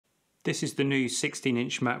This is the new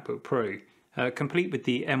 16-inch MacBook Pro, complete with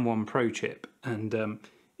the M1 Pro chip, and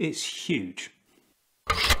it's huge.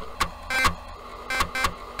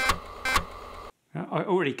 I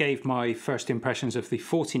already gave my first impressions of the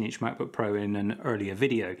 14-inch MacBook Pro in an earlier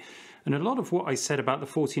video, and a lot of what I said about the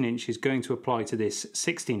 14-inch is going to apply to this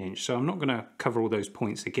 16-inch, so I'm not going to cover all those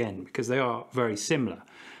points again because they are very similar.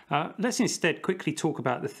 Let's instead quickly talk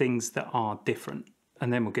about the things that are different,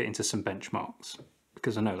 and then we'll get into some benchmarks,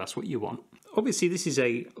 because I know that's what you want. Obviously this is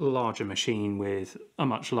a larger machine with a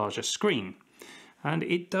much larger screen, and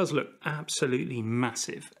it does look absolutely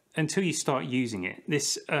massive until you start using it.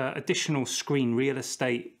 This additional screen real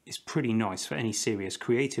estate is pretty nice for any serious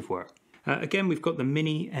creative work. Again, we've got the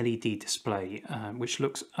mini LED display, which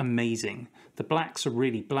looks amazing. The blacks are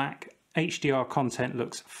really black, HDR content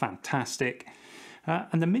looks fantastic,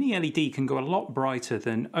 and the mini LED can go a lot brighter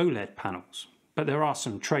than OLED panels, but there are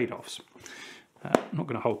some trade-offs. I'm not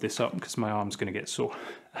going to hold this up because my arm's going to get sore.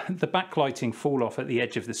 The backlighting fall off at the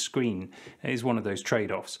edge of the screen is one of those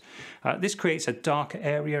trade-offs. This creates a dark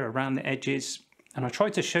area around the edges, and I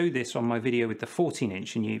tried to show this on my video with the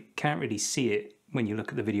 14-inch, and you can't really see it when you look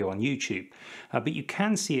at the video on YouTube, but you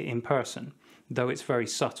can see it in person, though it's very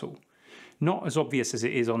subtle. Not as obvious as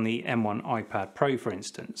it is on the M1 iPad Pro, for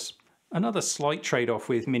instance. Another slight trade-off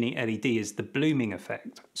with mini LED is the blooming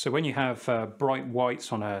effect. So when you have bright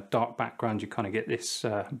whites on a dark background, you kind of get this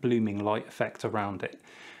blooming light effect around it.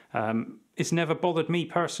 It's never bothered me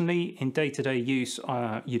personally. In day-to-day use,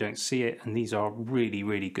 you don't see it, and these are really,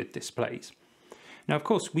 really good displays. Now, of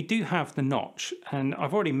course, we do have the notch, and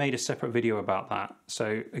I've already made a separate video about that.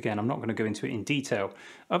 So again, I'm not going to go into it in detail,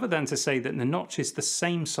 other than to say that the notch is the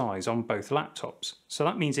same size on both laptops. So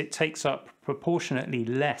that means it takes up proportionately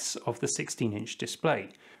less of the 16-inch display,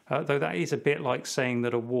 though that is a bit like saying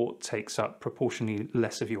that a wart takes up proportionally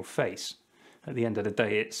less of your face. At the end of the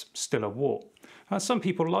day, it's still a wart. Some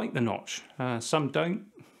people like the notch, some don't.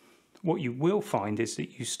 What you will find is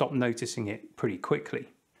that you stop noticing it pretty quickly.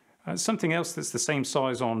 Something else that's the same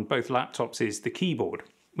size on both laptops is the keyboard,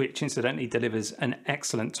 which incidentally delivers an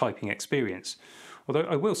excellent typing experience. Although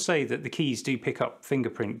I will say that the keys do pick up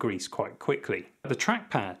fingerprint grease quite quickly. The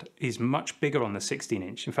trackpad is much bigger on the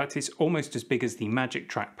 16-inch. In fact, it's almost as big as the Magic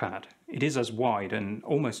trackpad. It is as wide and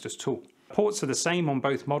almost as tall. Ports are the same on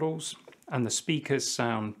both models, and the speakers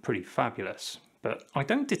sound pretty fabulous. But I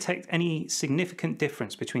don't detect any significant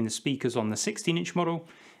difference between the speakers on the 16-inch model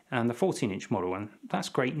and the 14-inch model, and that's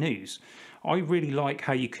great news. I really like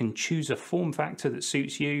how you can choose a form factor that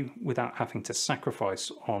suits you without having to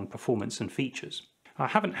sacrifice on performance and features. I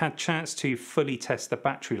haven't had a chance to fully test the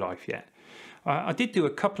battery life yet. I did do a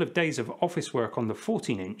couple of days of office work on the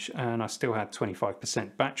 14-inch, and I still had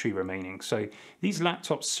 25% battery remaining, so these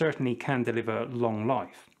laptops certainly can deliver long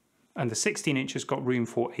life. And the 16-inch has got room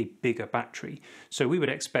for a bigger battery, so we would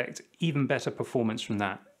expect even better performance from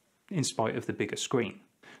that in spite of the bigger screen.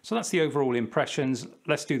 So that's the overall impressions.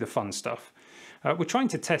 Let's do the fun stuff. We're trying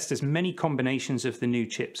to test as many combinations of the new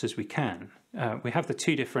chips as we can. We have the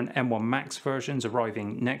two different M1 Max versions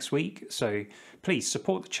arriving next week, so please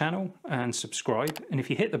support the channel and subscribe. And if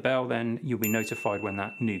you hit the bell, then you'll be notified when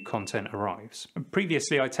that new content arrives.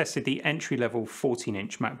 Previously, I tested the entry-level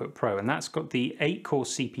 14-inch MacBook Pro, and that's got the 8-core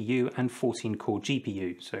CPU and 14-core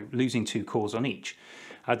GPU, so losing 2 cores on each.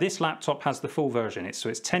 This laptop has the full version, so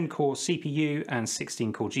it's 10-core CPU and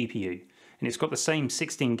 16-core GPU, and it's got the same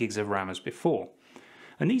 16 gigs of RAM as before.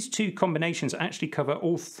 And these two combinations actually cover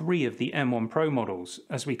all 3 of the M1 Pro models,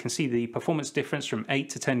 as we can see the performance difference from 8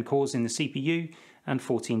 to 10 cores in the CPU and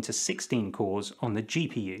 14 to 16 cores on the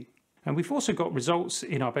GPU. And we've also got results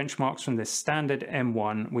in our benchmarks from the standard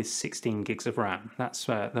M1 with 16 gigs of RAM. That's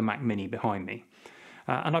the Mac Mini behind me.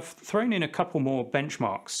 And I've thrown in a couple more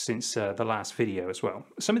benchmarks since the last video as well.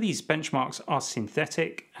 Some of these benchmarks are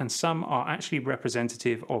synthetic and some are actually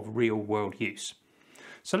representative of real-world use.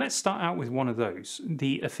 So let's start out with one of those,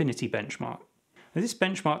 the Affinity benchmark. Now, this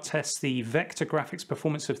benchmark tests the vector graphics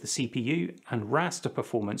performance of the CPU and raster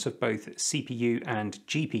performance of both CPU and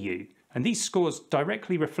GPU. And these scores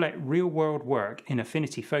directly reflect real-world work in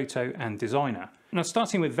Affinity Photo and Designer. Now,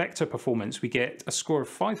 starting with vector performance, we get a score of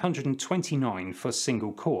 529 for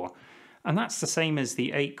single core, and that's the same as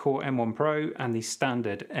the 8-core M1 Pro and the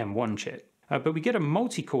standard M1 chip. But we get a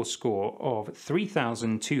multi-core score of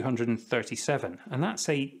 3,237, and that's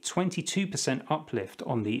a 22% uplift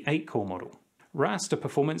on the 8-core model. Raster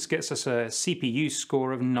performance gets us a CPU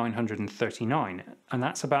score of 939, and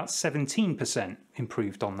that's about 17%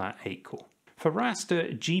 improved on that 8-core. For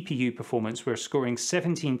raster GPU performance, we're scoring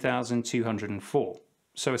 17,204.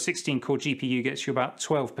 So a 16-core GPU gets you about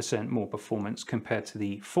 12% more performance compared to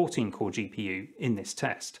the 14-core GPU in this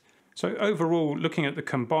test. So overall, looking at the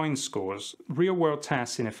combined scores, real-world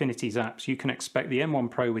tests in Affinity's apps, you can expect the M1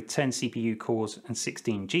 Pro with 10 CPU cores and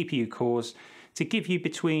 16 GPU cores to give you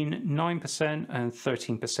between 9% and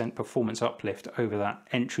 13% performance uplift over that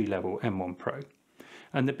entry-level M1 Pro.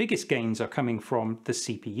 And the biggest gains are coming from the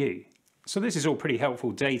CPU. So this is all pretty helpful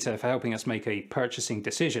data for helping us make a purchasing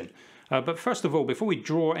decision. But first of all, before we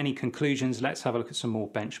draw any conclusions, let's have a look at some more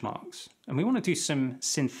benchmarks. And we want to do some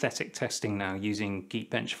synthetic testing now using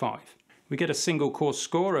Geekbench 5. We get a single core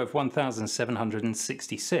score of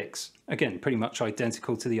 1766. Again, pretty much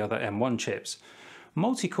identical to the other M1 chips.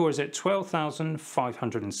 Multi-core is at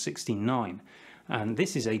 12,569. And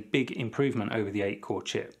this is a big improvement over the 8-core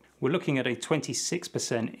chip. We're looking at a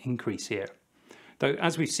 26% increase here. Though,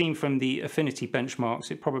 as we've seen from the Affinity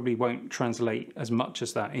benchmarks, it probably won't translate as much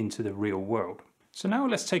as that into the real world. So now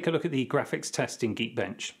let's take a look at the graphics test in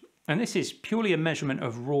Geekbench. And this is purely a measurement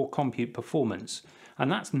of raw compute performance.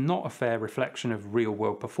 And that's not a fair reflection of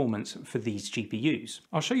real-world performance for these GPUs.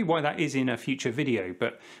 I'll show you why that is in a future video,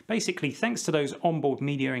 but basically thanks to those onboard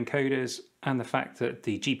media encoders and the fact that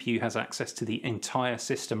the GPU has access to the entire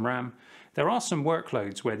system RAM, there are some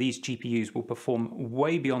workloads where these GPUs will perform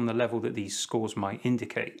way beyond the level that these scores might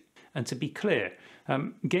indicate. And to be clear,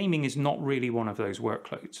 gaming is not really one of those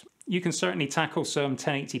workloads. You can certainly tackle some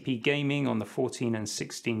 1080p gaming on the 14 and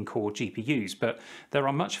 16 core GPUs, but there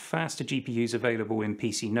are much faster GPUs available in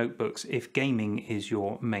PC notebooks if gaming is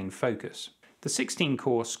your main focus. The 16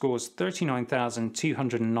 core scores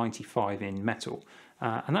 39,295 in Metal,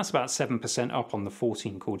 and that's about 7% up on the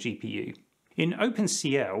 14 core GPU. In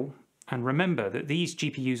OpenCL, and remember that these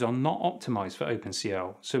GPUs are not optimized for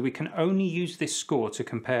OpenCL, so we can only use this score to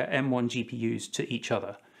compare M1 GPUs to each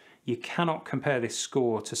other. You cannot compare this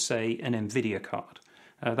score to, say, an NVIDIA card.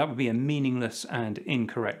 That would be a meaningless and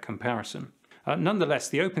incorrect comparison. Nonetheless,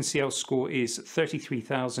 the OpenCL score is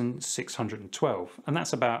 33,612, and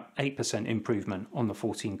that's about 8% improvement on the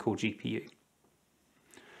 14-core GPU.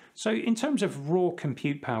 So in terms of raw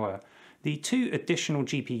compute power, the 2 additional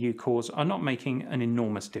GPU cores are not making an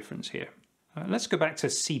enormous difference here. Let's go back to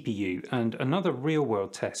CPU and another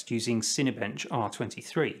real-world test using Cinebench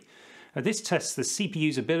R23. This tests the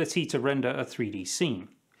CPU's ability to render a 3D scene.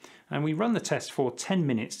 And we run the test for 10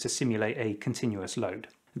 minutes to simulate a continuous load.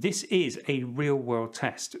 This is a real-world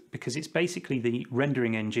test because it's basically the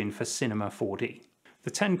rendering engine for Cinema 4D.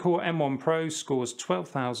 The 10-core M1 Pro scores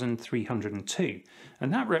 12,302,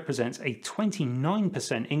 and that represents a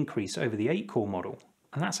 29% increase over the 8-core model.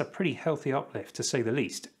 And that's a pretty healthy uplift, to say the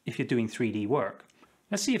least, if you're doing 3D work.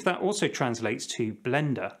 Let's see if that also translates to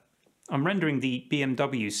Blender. I'm rendering the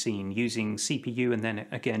BMW scene using CPU and then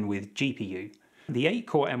again with GPU. The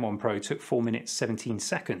 8-core M1 Pro took 4 minutes 17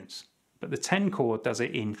 seconds, but the 10-core does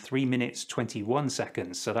it in 3 minutes 21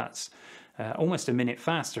 seconds, so that's almost a minute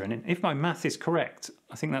faster. And if my math is correct,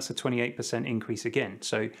 I think that's a 28% increase again,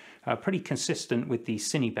 so pretty consistent with the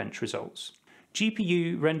Cinebench results.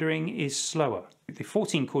 GPU rendering is slower. The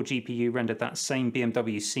 14-core GPU rendered that same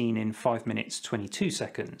BMW scene in 5 minutes 22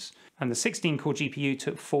 seconds, and the 16-core GPU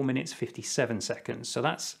took 4 minutes 57 seconds, so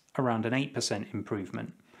that's around an 8%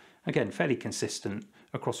 improvement. Again, fairly consistent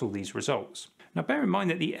across all these results. Now bear in mind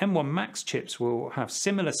that the M1 Max chips will have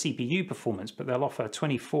similar CPU performance, but they'll offer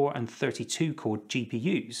 24 and 32 core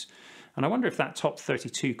GPUs. And I wonder if that top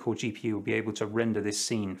 32 core GPU will be able to render this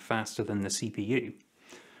scene faster than the CPU.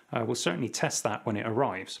 We'll certainly test that when it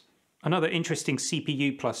arrives. Another interesting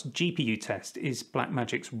CPU plus GPU test is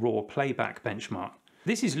Blackmagic's raw playback benchmark.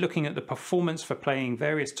 This is looking at the performance for playing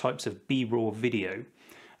various types of B-raw video.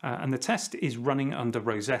 And the test is running under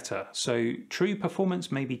Rosetta, so true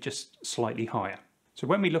performance may be just slightly higher. So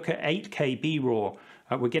when we look at 8K B-raw,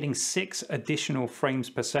 we're getting 6 additional frames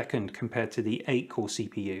per second compared to the 8-core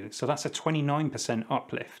CPU, so that's a 29%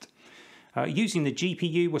 uplift. Using the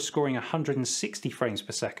GPU, we're scoring 160 frames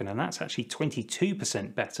per second, and that's actually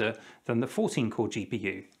 22% better than the 14-core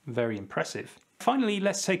GPU. Very impressive. Finally,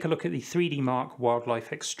 let's take a look at the 3D Mark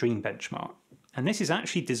Wildlife Extreme benchmark. And this is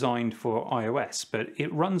actually designed for iOS, but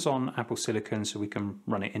it runs on Apple Silicon, so we can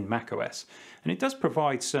run it in macOS. And it does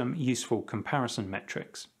provide some useful comparison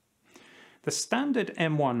metrics. The standard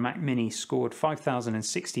M1 Mac Mini scored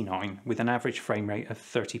 5,069 with an average frame rate of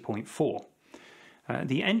 30.4.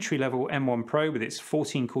 The entry-level M1 Pro with its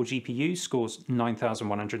 14-core GPU scores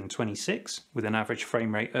 9,126 with an average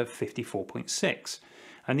frame rate of 54.6.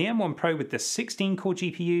 And the M1 Pro with the 16-core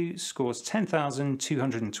GPU scores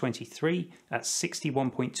 10,223 at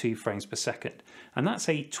 61.2 frames per second. And that's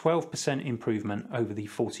a 12% improvement over the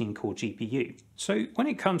 14-core GPU. So when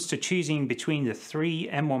it comes to choosing between the 3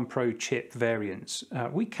 M1 Pro chip variants,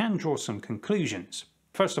 we can draw some conclusions.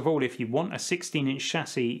 First of all, if you want a 16-inch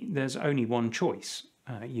chassis, there's only one choice.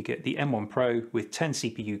 You get the M1 Pro with 10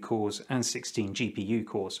 CPU cores and 16 GPU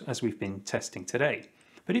cores, as we've been testing today.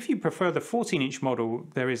 But if you prefer the 14-inch model,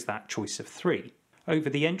 there is that choice of 3. Over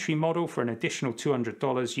the entry model, for an additional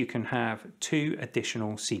 $200, you can have 2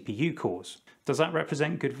 additional CPU cores. Does that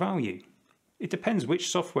represent good value? It depends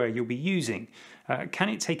which software you'll be using. Can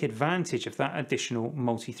it take advantage of that additional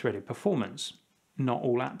multi-threaded performance? Not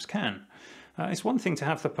all apps can. It's one thing to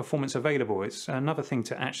have the performance available, it's another thing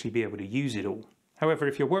to actually be able to use it all. However,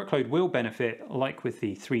 if your workload will benefit, like with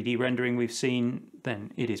the 3D rendering we've seen,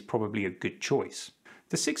 then it is probably a good choice.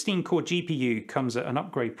 The 16-core GPU comes at an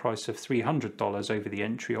upgrade price of $300 over the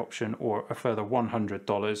entry option, or a further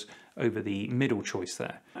 $100 over the middle choice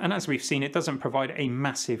there. And as we've seen, it doesn't provide a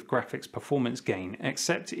massive graphics performance gain,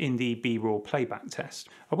 except in the B-raw playback test.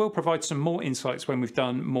 I will provide some more insights when we've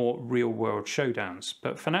done more real-world showdowns,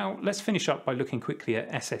 but for now, let's finish up by looking quickly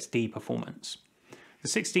at SSD performance. The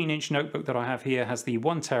 16-inch notebook that I have here has the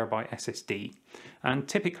 1TB SSD, and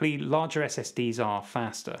typically larger SSDs are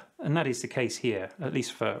faster, and that is the case here, at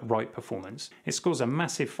least for write performance. It scores a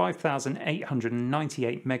massive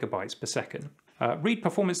 5,898 megabytes per second. Read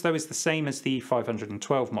performance though is the same as the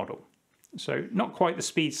 512 model, so not quite the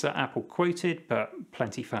speeds that Apple quoted, but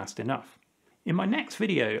plenty fast enough. In my next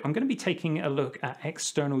video, I'm going to be taking a look at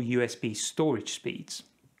external USB storage speeds.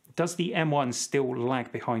 Does the M1 still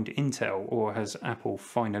lag behind Intel, or has Apple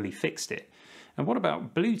finally fixed it? And what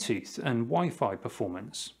about Bluetooth and Wi-Fi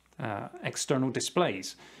performance? External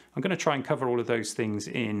displays? I'm going to try and cover all of those things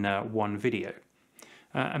in one video.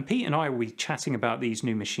 And Pete and I will be chatting about these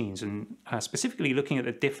new machines and specifically looking at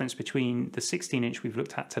the difference between the 16-inch we've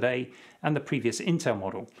looked at today and the previous Intel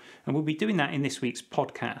model. And we'll be doing that in this week's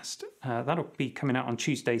podcast. That'll be coming out on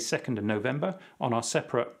Tuesday, 2nd of November on our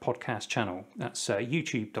separate podcast channel. That's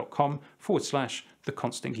youtube.com/The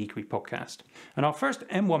Constant Geekery Podcast. And our first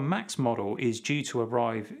M1 Max model is due to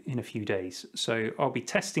arrive in a few days. So I'll be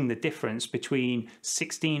testing the difference between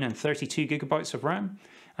 16 and 32 gigabytes of RAM,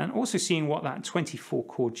 and also seeing what that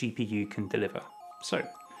 24-core GPU can deliver. So,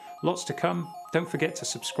 lots to come. Don't forget to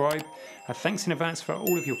subscribe. Thanks in advance for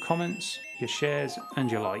all of your comments, your shares, and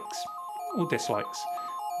your likes, or dislikes.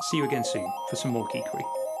 See you again soon for some more geekery.